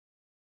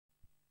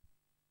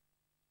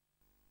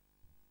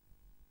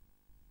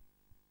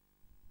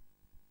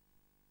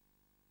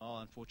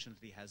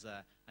unfortunately has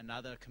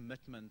another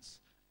commitment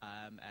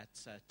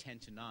at 10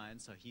 to 9,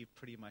 so he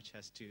pretty much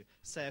has to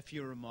say a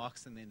few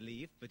remarks and then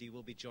leave, but he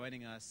will be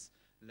joining us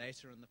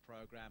later in the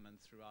program and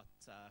throughout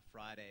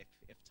Friday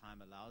if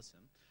time allows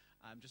him.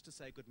 Just to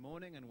say good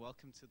morning and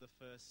welcome to the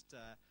first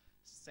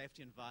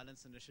Safety and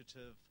Violence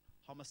Initiative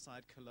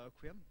Homicide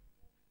Colloquium.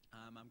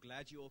 I'm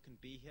glad you all can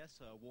be here,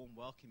 so a warm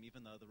welcome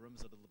even though the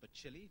room's a little bit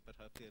chilly, but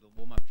hopefully it'll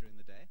warm up during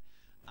the day.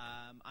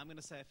 I'm going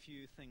to say a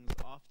few things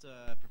after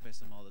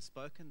Professor Moll has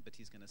spoken, but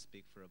he's going to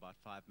speak for about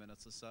 5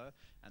 minutes or so,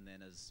 and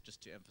then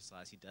just to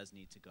emphasize, he does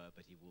need to go,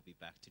 but he will be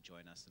back to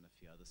join us in a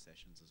few other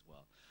sessions as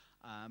well.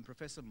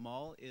 Professor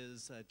Moll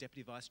is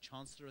Deputy Vice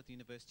Chancellor at the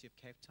University of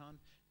Cape Town,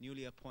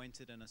 newly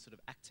appointed in a sort of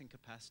acting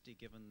capacity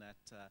given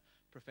that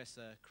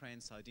Professor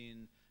Crane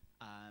Sardine,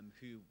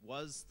 who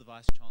was the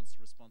Vice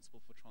Chancellor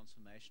responsible for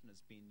transformation,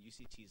 has been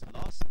UCT's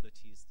loss, but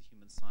he's the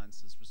Human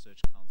Sciences Research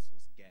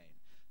Council's gain.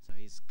 So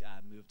he's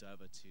moved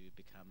over to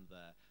become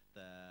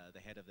the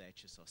head of the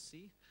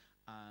HSRC.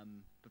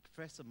 But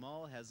Professor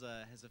Moll has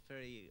a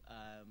very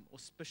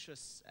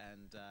auspicious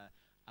and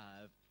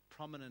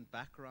prominent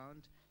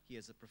background. He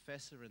is a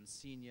professor and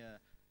senior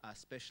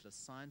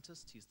specialist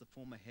scientist. He's the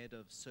former head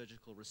of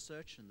surgical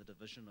research in the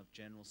Division of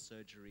General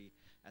Surgery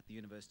at the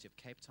University of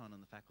Cape Town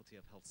and the Faculty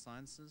of Health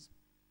Sciences.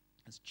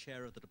 As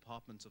chair of the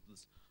Department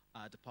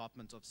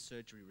of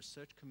Surgery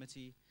Research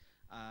Committee.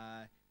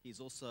 He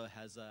also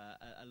has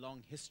a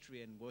long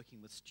history in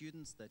working with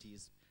students, that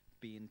he's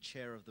been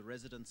chair of the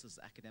Residences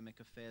Academic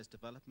Affairs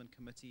Development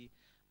Committee,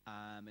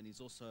 and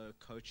he's also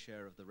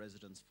co-chair of the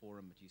Residence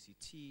Forum at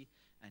UCT,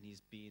 and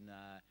he's been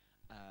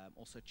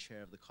also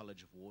chair of the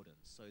College of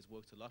Wardens. So he's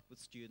worked a lot with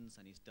students,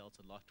 and he's dealt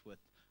a lot with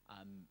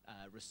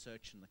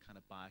research in the kind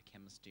of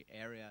biochemistry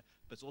area,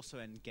 but also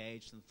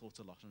engaged and thought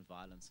a lot on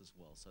violence as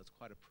well. So it's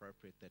quite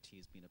appropriate that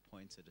he's been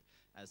appointed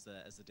as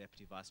the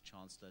Deputy Vice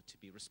Chancellor to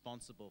be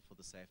responsible for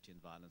the Safety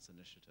and Violence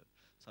Initiative.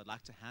 So I'd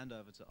like to hand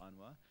over to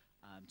Anwar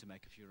to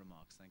make a few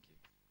remarks. Thank you.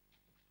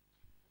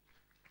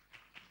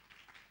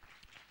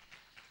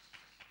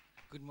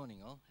 Good morning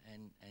all,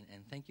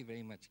 and thank you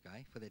very much,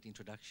 Guy, for that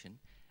introduction.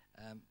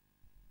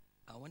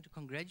 I want to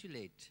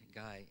congratulate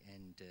Guy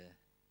and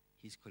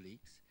his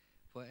colleagues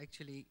for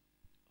actually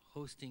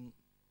hosting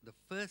the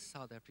first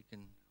South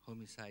African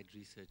Homicide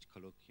Research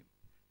Colloquium.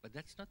 But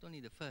that's not only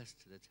the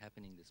first that's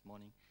happening this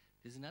morning,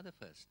 there's another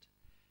first.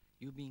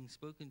 You're being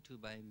spoken to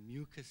by a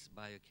mucus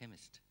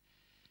biochemist,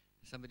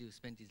 somebody who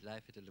spent his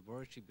life at a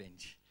laboratory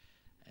bench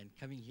and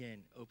coming here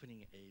and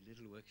opening a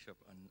little workshop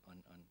on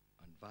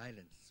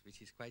violence,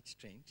 which is quite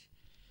strange.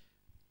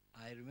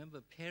 I remember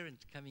a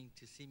parent coming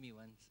to see me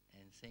once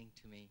and saying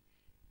to me,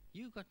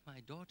 "You got my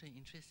daughter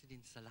interested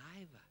in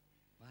saliva."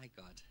 My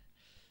God.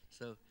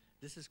 So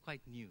this is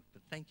quite new,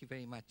 but thank you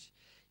very much.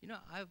 You know,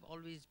 I've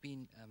always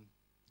been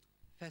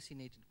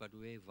fascinated by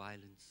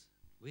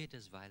where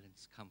does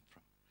violence come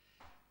from?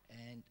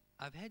 And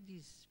I've had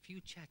these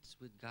few chats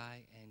with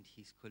Guy and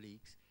his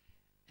colleagues,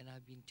 and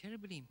I've been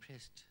terribly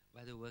impressed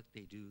by the work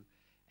they do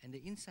and the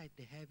insight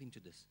they have into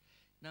this.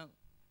 Now,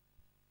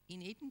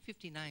 in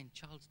 1859,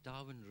 Charles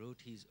Darwin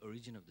wrote his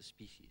Origin of the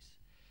Species,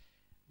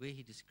 where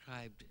he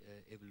described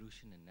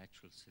evolution and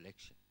natural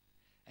selection.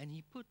 And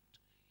he put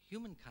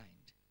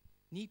humankind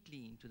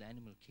neatly into the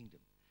animal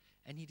kingdom.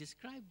 And he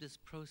described this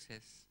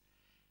process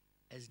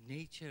as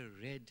nature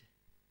read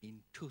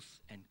in tooth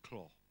and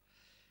claw.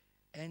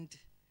 And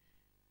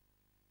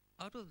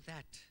out of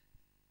that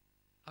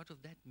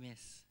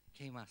mess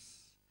came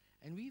us.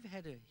 And we've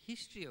had a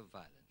history of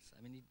violence.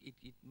 I mean,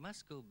 it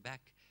must go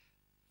back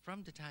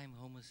from the time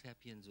Homo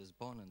sapiens was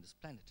born on this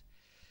planet.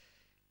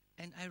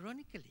 And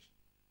ironically,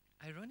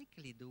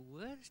 the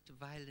worst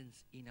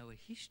violence in our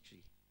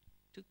history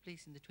took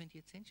place in the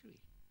 20th century.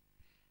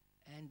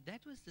 And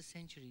that was the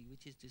century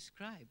which is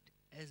described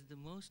as the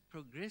most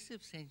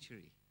progressive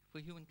century for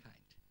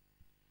humankind.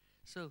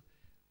 So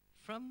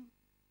from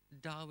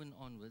Darwin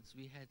onwards,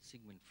 we had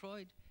Sigmund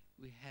Freud,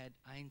 we had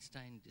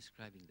Einstein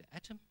describing the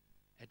atom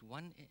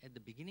at the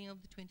beginning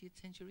of the 20th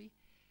century,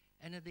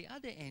 and at the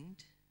other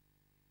end,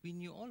 we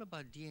knew all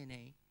about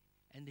DNA,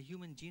 and the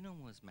human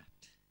genome was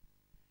mapped.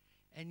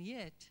 And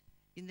yet,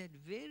 in that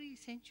very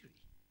century,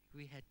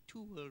 we had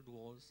 2 world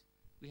wars,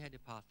 we had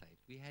apartheid,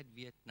 we had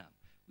Vietnam,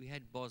 we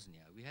had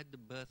Bosnia, we had the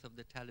birth of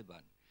the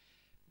Taliban,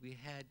 we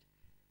had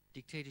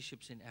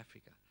dictatorships in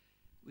Africa,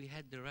 we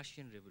had the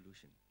Russian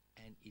Revolution,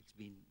 and it's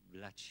been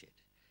bloodshed.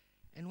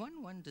 And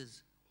one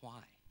wonders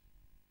why.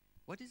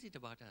 What is it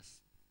about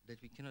us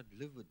that we cannot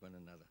live with one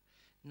another?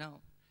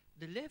 Now,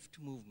 the left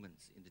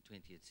movements in the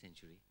 20th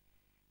century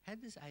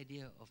had this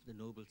idea of the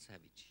noble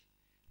savage.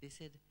 They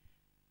said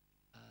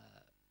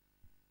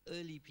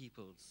early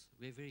peoples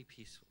were very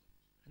peaceful.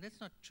 And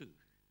that's not true.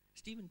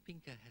 Steven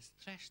Pinker has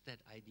thrashed that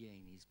idea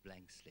in his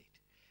Blank Slate.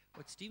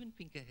 What Steven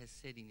Pinker has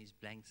said in his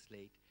Blank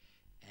Slate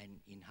and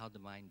in How the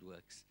Mind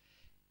Works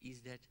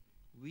is that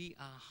we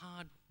are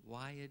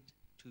hardwired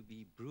to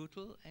be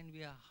brutal and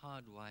we are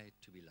hardwired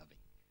to be loving.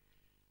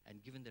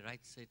 And given the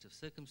right set of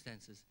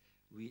circumstances,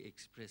 we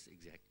express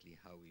exactly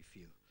how we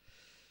feel.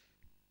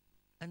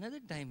 Another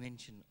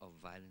dimension of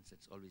violence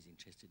that's always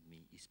interested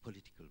me is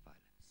political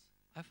violence.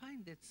 I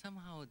find that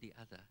somehow or the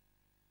other,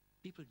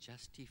 people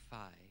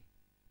justify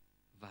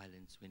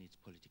violence when it's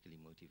politically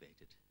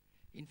motivated.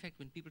 In fact,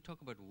 when people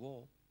talk about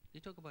war, they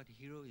talk about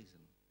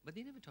heroism, but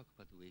they never talk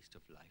about the waste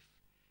of life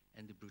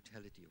and the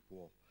brutality of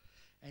war.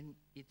 And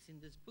it's in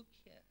this book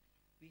here.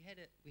 We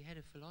had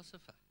a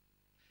philosopher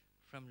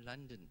from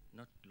London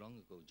not long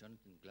ago,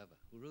 Jonathan Glover,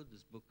 who wrote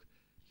this book,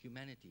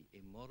 Humanity,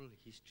 A Moral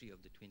History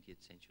of the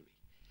 20th Century.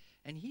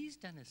 And he's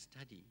done a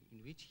study in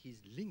which he's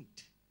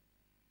linked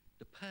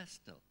the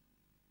personal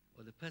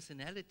or the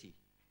personality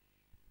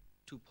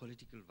to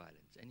political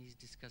violence. And he's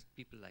discussed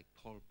people like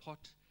Pol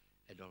Pot,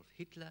 Adolf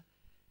Hitler,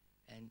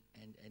 and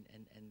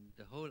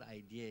the whole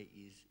idea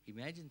is,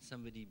 imagine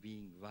somebody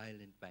being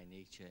violent by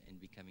nature and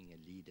becoming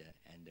a leader,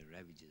 and the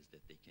ravages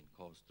that they can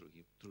cause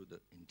through the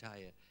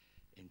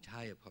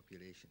entire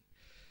population.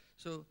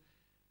 So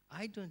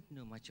I don't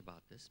know much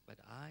about this, but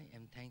I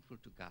am thankful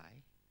to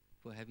Guy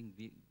for having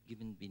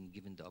been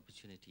given the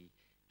opportunity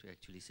to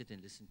actually sit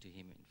and listen to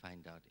him and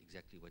find out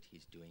exactly what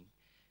he's doing.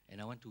 And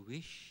I want to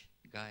wish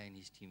Guy and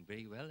his team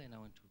very well, and I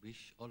want to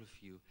wish all of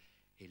you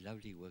a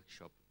lovely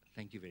workshop.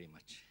 Thank you very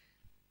much.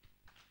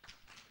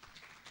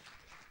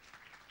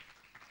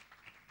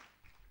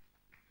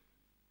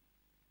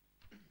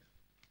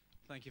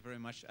 Thank you very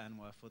much,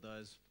 Anwar, for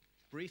those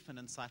brief and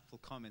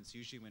insightful comments.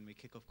 Usually when we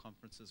kick off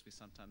conferences, we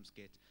sometimes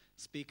get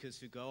speakers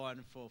who go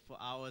on for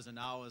hours and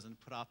hours and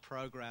put our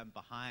program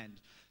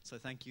behind. So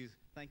thank you,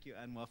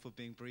 Anwar, for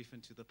being brief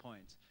and to the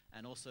point,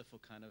 and also for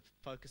kind of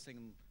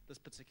focusing this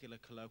particular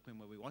colloquium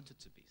where we want it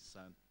to be.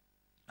 So,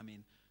 I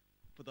mean,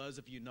 for those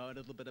of you who know a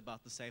little bit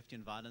about the Safety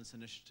and Violence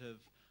Initiative,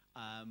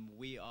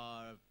 we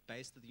are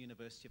based at the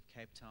University of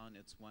Cape Town.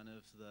 It's one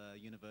of the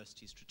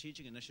university's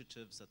strategic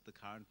initiatives that the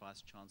current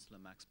Vice Chancellor,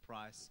 Max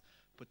Price,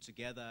 put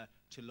together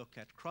to look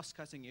at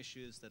cross-cutting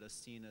issues that are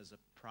seen as a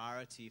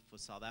priority for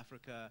South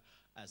Africa,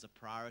 as a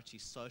priority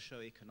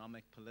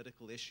socio-economic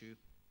political issue.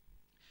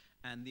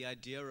 And the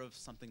idea of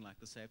something like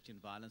the Safety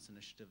and Violence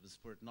Initiative is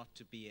for it not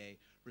to be a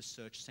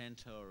research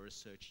center or a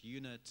research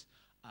unit,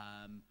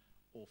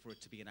 or for it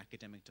to be an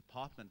academic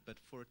department, but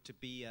for it to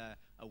be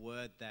a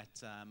word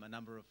that a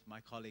number of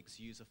my colleagues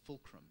use, a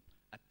fulcrum,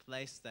 a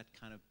place that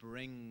kind of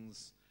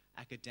brings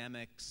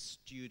academics,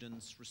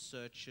 students,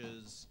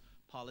 researchers,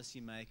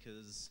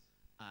 policymakers,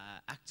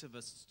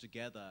 activists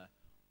together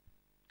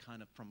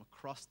kind of from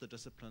across the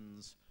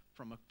disciplines,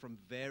 from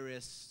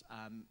various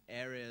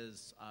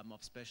areas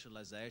of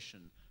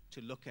specialization to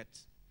look at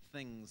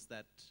things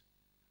that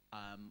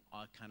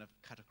are kind of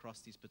cut across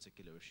these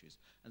particular issues.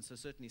 And so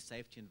certainly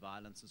safety and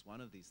violence is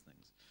one of these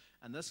things.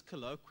 And this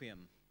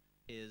colloquium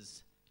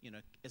is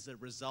a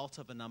result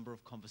of a number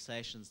of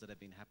conversations that have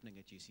been happening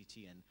at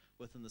UCT and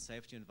within the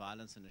Safety and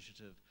Violence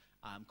Initiative,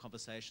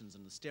 conversations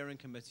in the steering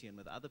committee and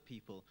with other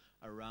people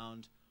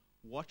around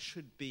what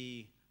should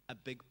be a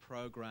big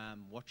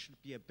program, what should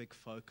be a big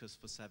focus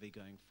for SaVI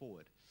going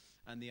forward.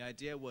 And the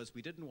idea was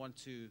we didn't want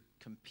to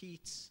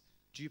compete,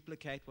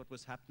 duplicate what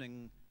was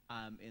happening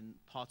in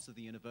parts of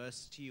the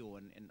university or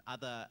in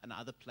other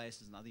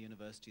places, in other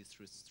universities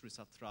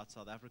throughout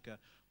South Africa.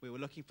 We were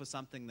looking for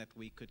something that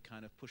we could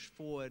kind of push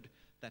forward,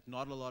 that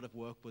not a lot of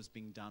work was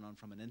being done on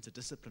from an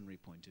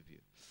interdisciplinary point of view.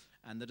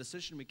 And the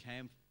decision we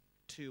came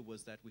to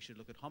was that we should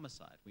look at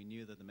homicide. We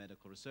knew that the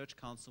Medical Research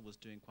Council was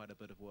doing quite a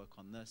bit of work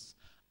on this,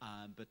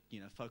 but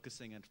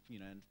focusing and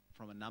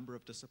from a number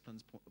of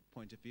disciplines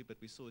point of view. But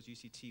we saw as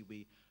UCT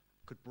we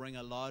could bring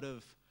a lot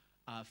of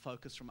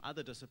focus from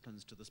other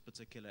disciplines to this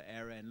particular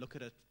area and look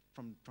at it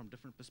from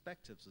different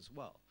perspectives as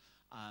well.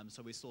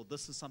 So we saw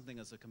this as something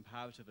as a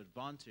comparative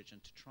advantage,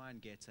 and to try and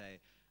get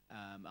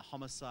a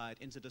homicide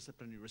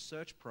interdisciplinary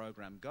research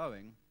program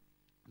going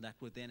that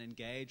would then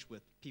engage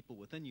with people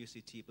within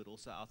UCT but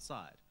also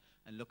outside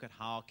and look at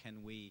how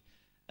can we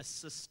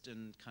assist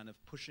in kind of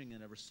pushing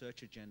in a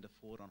research agenda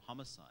forward on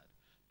homicide.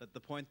 But the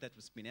point that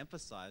was been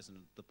emphasized, and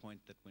the point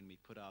that when we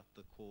put out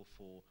the call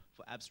for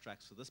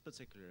abstracts for this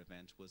particular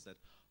event, was that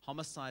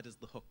homicide is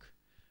the hook.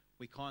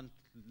 We can't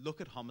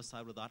look at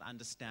homicide without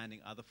understanding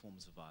other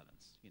forms of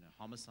violence.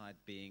 Homicide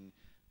being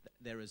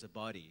there is a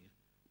body,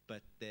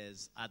 but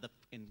there's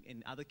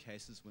in other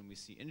cases when we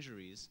see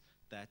injuries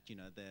that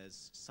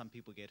there's some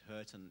people get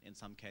hurt, and in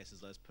some cases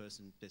those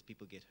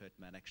people get hurt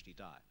and actually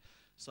die.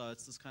 So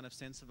it's this kind of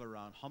sense of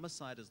around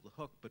homicide as the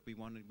hook, but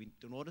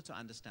in order to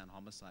understand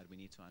homicide, we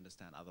need to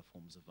understand other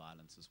forms of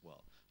violence as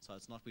well. So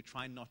it's not, we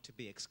try not to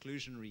be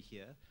exclusionary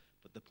here,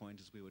 but the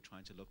point is we were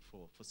trying to look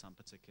for some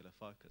particular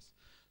focus.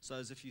 So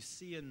as if you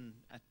see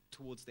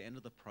towards the end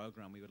of the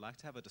program, we would like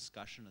to have a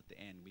discussion at the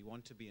end. We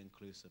want to be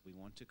inclusive. We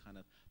want to kind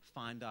of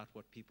find out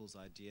what people's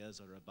ideas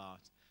are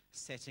about,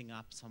 setting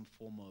up some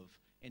form of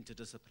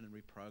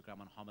interdisciplinary program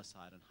on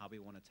homicide and how we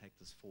want to take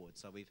this forward.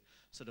 So we've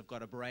sort of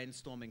got a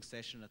brainstorming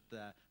session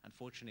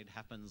unfortunately it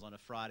happens on a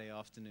Friday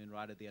afternoon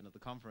right at the end of the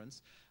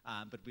conference,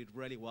 but we'd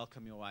really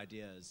welcome your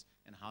ideas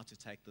and how to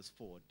take this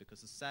forward,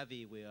 because as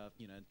SaVI we are,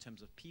 in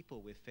terms of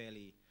people, we're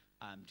fairly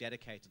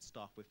dedicated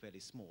staff, we're fairly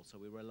small. So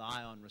we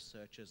rely on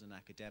researchers and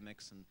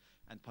academics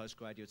and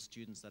postgraduate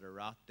students that are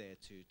out there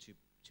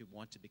to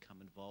want to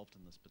become involved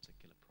in this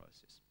particular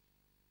process.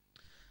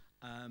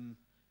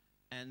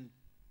 And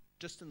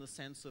just in the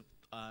sense of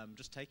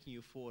just taking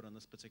you forward on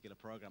this particular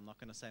program, I'm not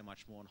going to say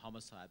much more on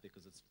homicide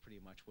because it's pretty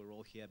much we're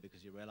all here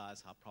because you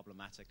realize how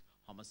problematic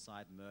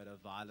homicide, murder,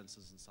 violence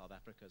is in South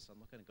Africa, so I'm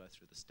not going to go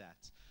through the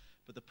stats.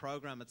 But the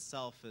program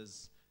itself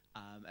is,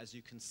 as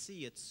you can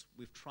see,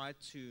 we've tried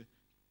to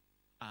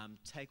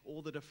take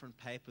all the different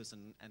papers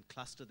and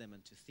cluster them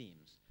into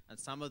themes. And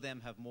some of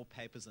them have more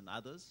papers than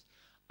others.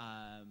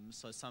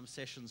 So some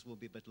sessions will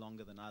be a bit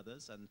longer than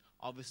others, and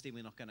obviously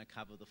we're not going to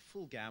cover the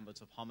full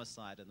gambit of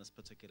homicide in this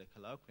particular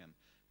colloquium,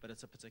 but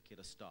it's a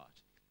particular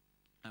start.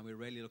 And we're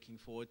really looking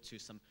forward to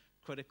some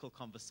critical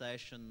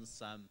conversations,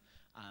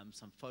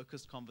 some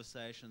focused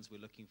conversations.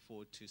 We're looking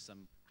forward to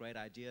some great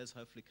ideas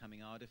hopefully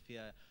coming out of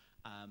here.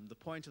 The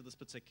point of this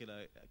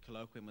particular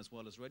colloquium as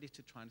well is really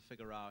to try and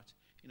figure out,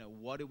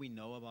 what do we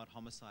know about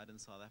homicide in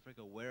South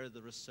Africa? Where are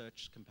the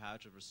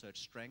comparative research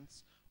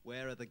strengths?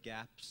 Where are the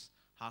gaps?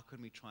 How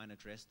can we try and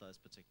address those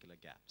particular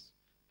gaps?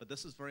 But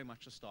this is very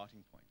much a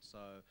starting point.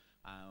 So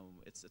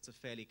it's a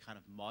fairly kind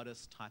of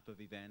modest type of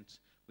event.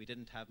 We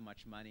didn't have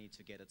much money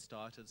to get it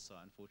started, so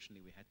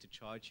unfortunately we had to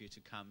charge you to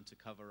come to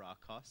cover our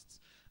costs.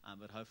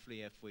 But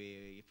hopefully if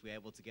we're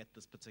able to get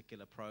this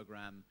particular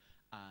program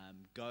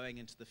going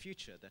into the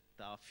future, that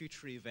our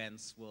future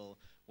events will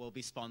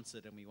be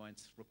sponsored and we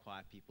won't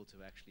require people to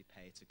actually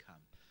pay to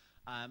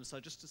come. So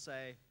just to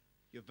say,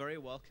 you're very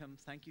welcome.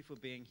 Thank you for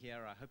being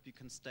here. I hope you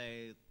can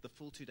stay the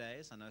full 2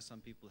 days. I know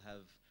some people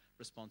have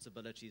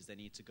responsibilities. They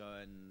need to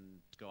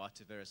go out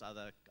to various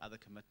other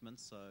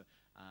commitments. So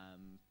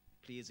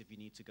please, if you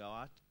need to go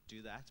out,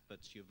 do that.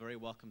 But you're very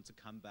welcome to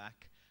come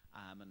back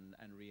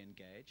and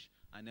re-engage.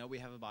 I know we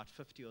have about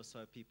 50 or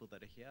so people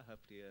that are here.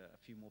 Hopefully a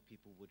few more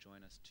people will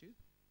join us too.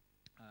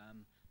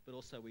 But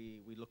also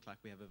we look like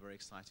we have a very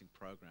exciting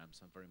program,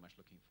 so I'm very much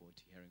looking forward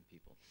to hearing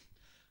people.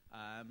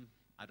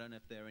 I don't know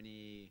if there are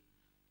any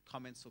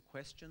comments or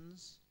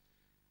questions.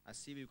 I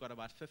see we've got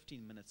about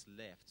 15 minutes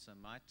left, so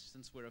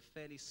since we're a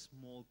fairly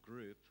small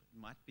group, it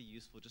might be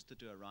useful just to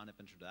do a round of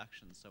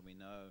introductions so we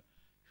know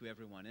who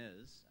everyone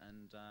is.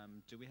 And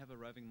do we have a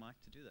roving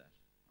mic to do that?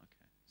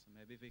 Okay, so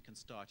maybe if we can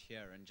start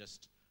here and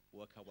just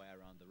work our way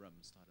around the room,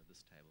 start at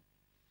this table.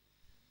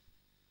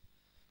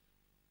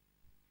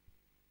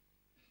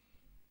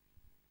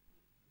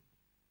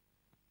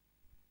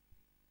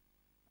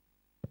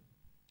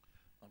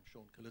 I'm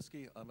Sean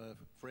Kaliski. I'm a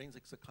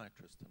forensic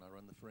psychiatrist and I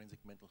run the Forensic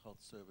Mental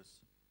Health Service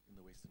in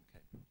the Western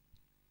Cape.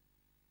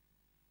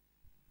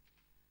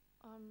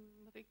 I'm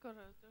Rika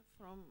Ruiter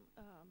from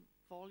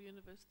Vaal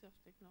University of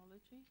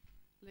Technology,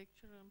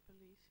 lecturer in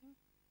policing.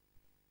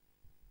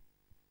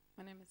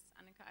 My name is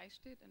Annika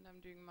Eichstedt and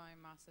I'm doing my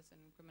Master's in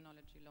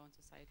Criminology, Law and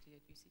Society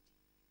at UCT.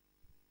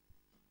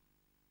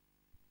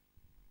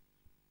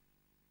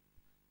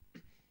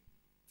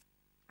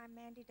 I'm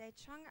Mandy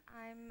Day-Chung.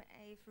 I'm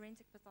a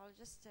forensic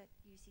pathologist at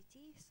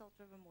UCT, Salt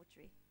River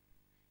Mortuary.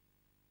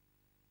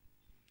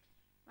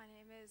 My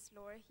name is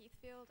Laura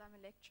Heathfield. I'm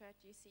a lecturer at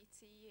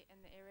UCT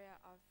in the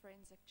area of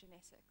forensic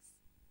genetics.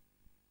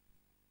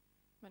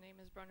 My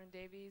name is Bronwyn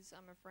Davies.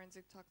 I'm a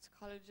forensic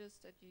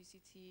toxicologist at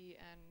UCT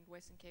and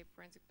Western Cape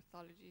Forensic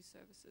Pathology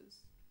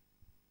Services.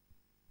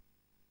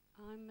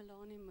 I'm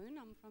Melanie Moon.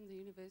 I'm from the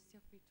University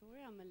of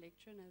Pretoria. I'm a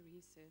lecturer and a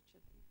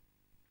researcher there.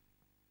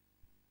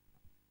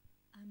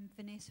 I'm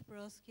Vanessa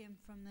Borowski. I'm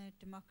from the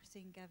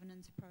Democracy and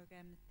Governance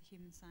Program at the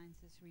Human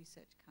Sciences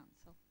Research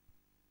Council.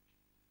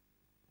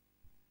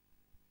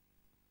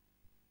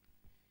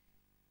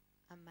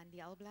 I'm Mandy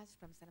Alblas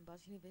from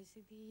Stellenbosch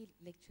University,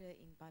 lecturer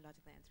in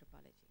biological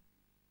anthropology.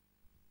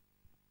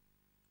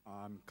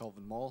 I'm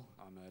Colvin Moll.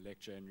 I'm a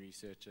lecturer and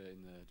researcher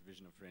in the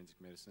Division of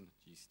Forensic Medicine at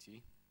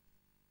UCT.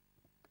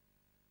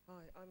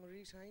 Hi, I'm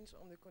Maurice Haynes.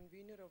 I'm the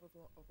convener of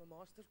a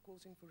master's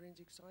course in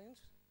forensic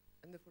science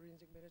in the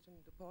Forensic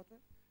Medicine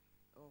Department,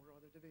 or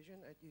rather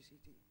division at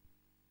UCT.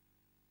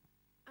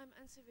 I'm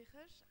Anse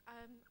Wichers.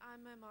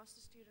 I'm a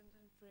master's student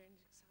in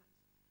forensic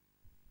science.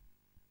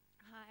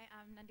 Hi,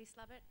 I'm Nandi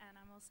Slabbert and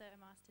I'm also a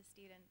master's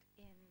student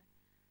in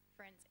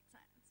forensic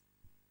science.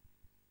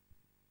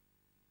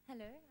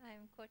 Hello,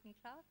 I'm Courtney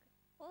Clark,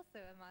 also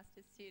a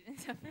master's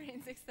student of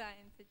forensic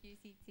science at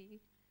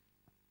UCT.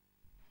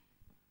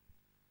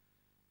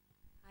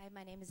 Hi,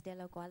 my name is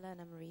Della Gwala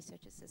and I'm a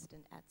research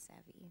assistant at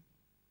SaVI.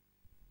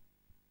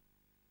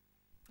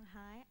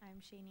 Hi,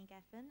 I'm Sheeny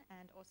Gaffin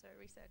and also a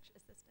research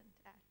assistant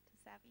at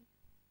SaVI.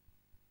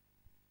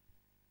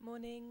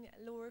 Morning,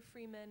 Laura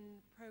Freeman,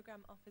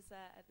 Program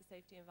Officer at the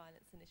Safety and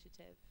Violence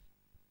Initiative.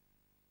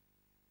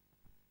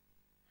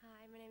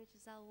 Hi, my name is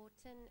Giselle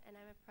Wharton and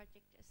I'm a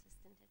project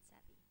assistant at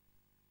SaVI.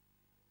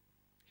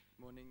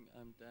 Morning,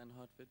 I'm Dan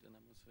Hartford and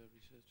I'm also a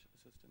research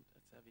assistant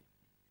at SaVI.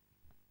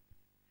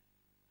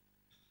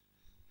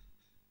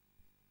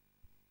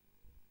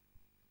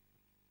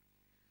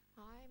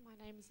 Hi, my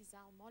name is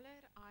Isel Moller.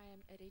 I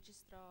am a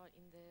registrar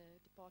in the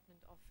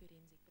Department of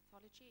Forensic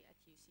Pathology at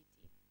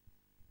UCT.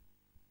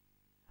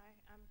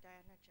 I'm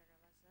Diana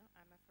Geralaza.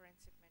 I'm a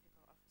forensic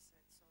medical officer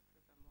at Salt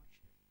River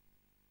Mortuary.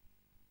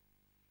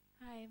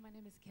 Hi, my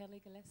name is Kelly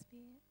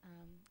Gillespie.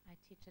 I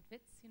teach at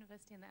Wits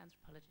University in the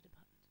anthropology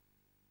department.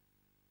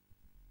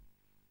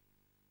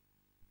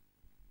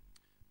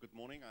 Good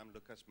morning, I'm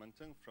Lucas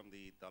Munting from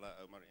the Dalla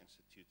Omar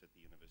Institute at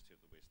the University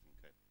of the Western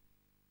Cape.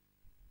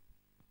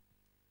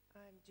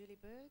 I'm Julie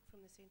Berg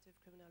from the Centre of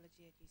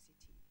Criminology at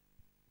UCT.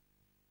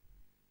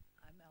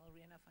 I'm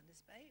Alrena van der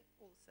Spey,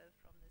 also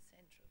from the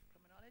Centre of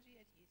Criminology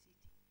at UCT.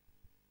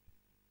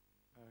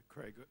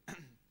 Craig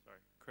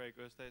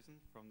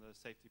Oosthuizen from the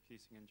Safety,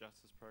 Policing and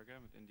Justice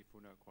Program at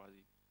Indifuna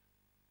Kwazi.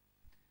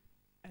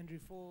 Andrew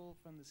Fall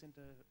from the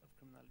Centre of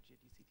Criminology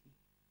at UCT.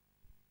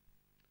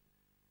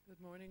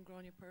 Good morning,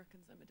 Grania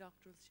Perkins. I'm a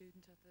doctoral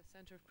student at the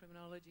Centre of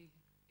Criminology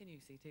in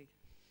UCT.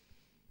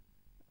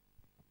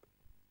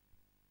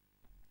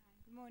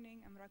 Good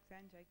morning, I'm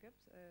Roxanne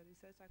Jacobs, a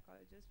research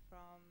psychologist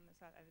from the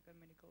South African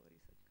Medical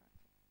Research Council.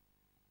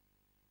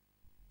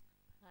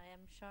 Hi,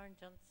 I'm Sharon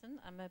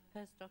Johnson. I'm a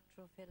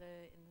postdoctoral fellow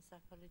in the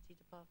psychology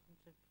department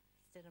of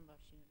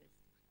Stellenbosch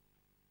University.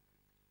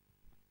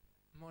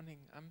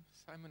 Morning, I'm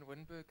Simon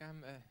Winberg.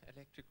 I'm an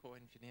electrical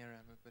engineer.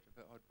 I'm a bit of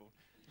an oddball.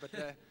 But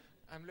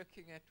I'm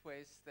looking at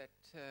ways that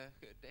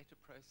data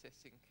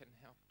processing can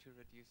help to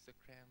reduce the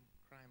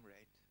crime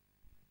rate.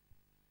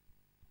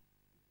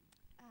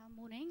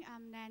 Morning,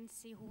 I'm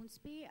Nancy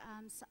Hornsby.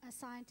 I'm a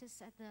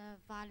scientist at the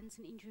Violence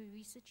and Injury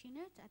Research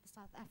Unit at the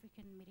South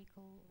African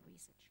Medical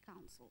Research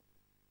Council.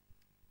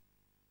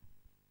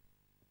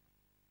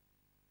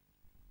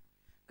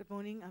 Good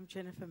morning, I'm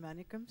Jennifer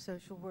Manicum,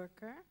 social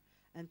worker,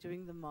 and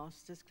doing the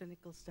Master's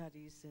Clinical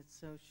Studies at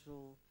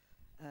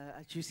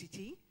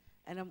UCT,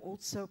 and I'm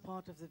also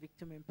part of the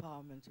Victim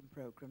Empowerment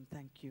Program.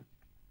 Thank you.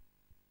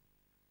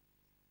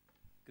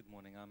 Good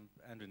morning, I'm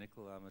Andrew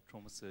Nicol. I'm a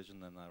trauma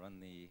surgeon and I run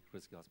the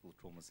Risky Hospital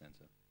Trauma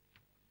Center.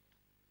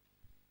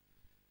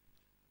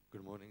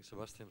 Good morning,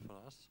 Sebastian van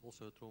Aast,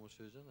 also a trauma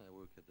surgeon. I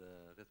work at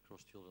the Red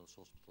Cross Children's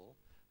Hospital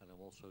and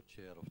I'm also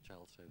chair of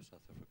Child Safe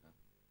South Africa.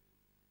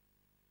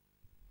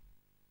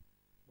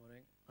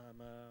 Morning,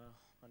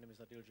 my name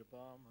is Adil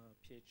Jabbar. I'm a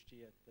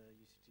PhD at the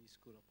UCT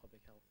School of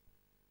Public Health.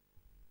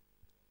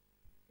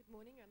 Good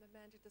morning, I'm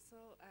Amanda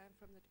Dissel. I'm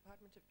from the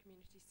Department of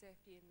Community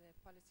Safety in the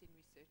Policy and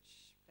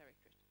Research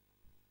Directorate.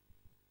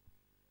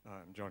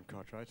 I'm John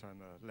Cartwright.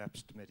 I'm a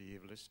lapsed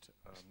medievalist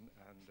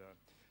and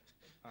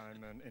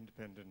I'm an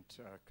independent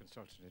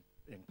consultant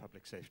in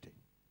public safety.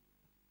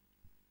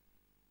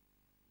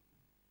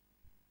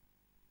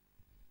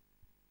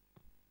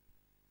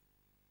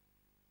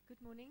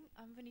 Good morning,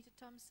 I'm Vanita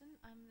Thompson.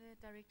 I'm the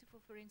Director for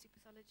Forensic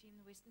Pathology in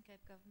the Western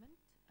Cape Government,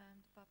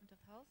 Department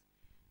of Health,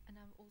 and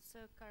I'm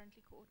also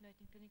currently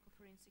coordinating clinical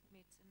forensic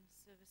medicine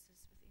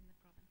services within the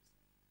province.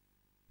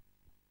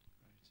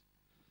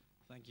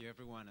 Thank you,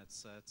 everyone.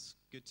 It's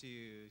good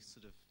to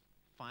sort of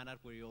find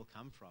out where you all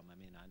come from. I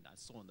mean, I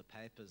saw in the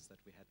papers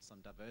that we had some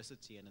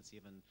diversity, and it's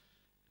even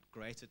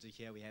greater to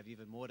hear we have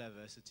even more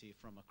diversity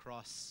from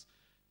across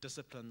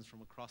disciplines,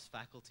 from across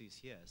faculties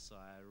here. So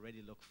I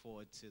really look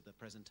forward to the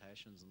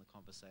presentations and the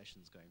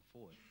conversations going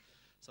forward.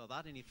 So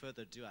without any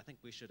further ado, I think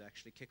we should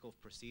actually kick off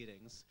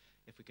proceedings.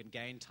 If we can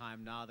gain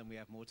time now, then we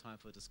have more time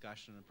for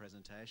discussion and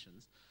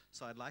presentations.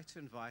 So I'd like to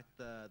invite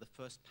the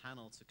first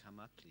panel to come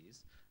up,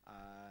 please.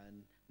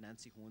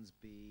 Nancy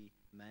Hornsby,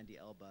 Mandy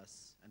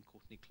Elbas, and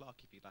Courtney Clark,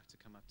 if you'd like to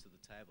come up to the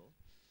table.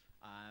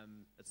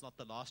 It's not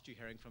the last you're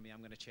hearing from me. I'm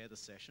going to chair the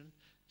session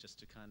just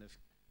to kind of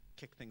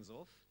kick things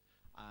off.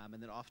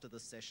 And then after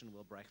this session,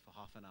 we'll break for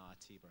half an hour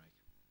tea break.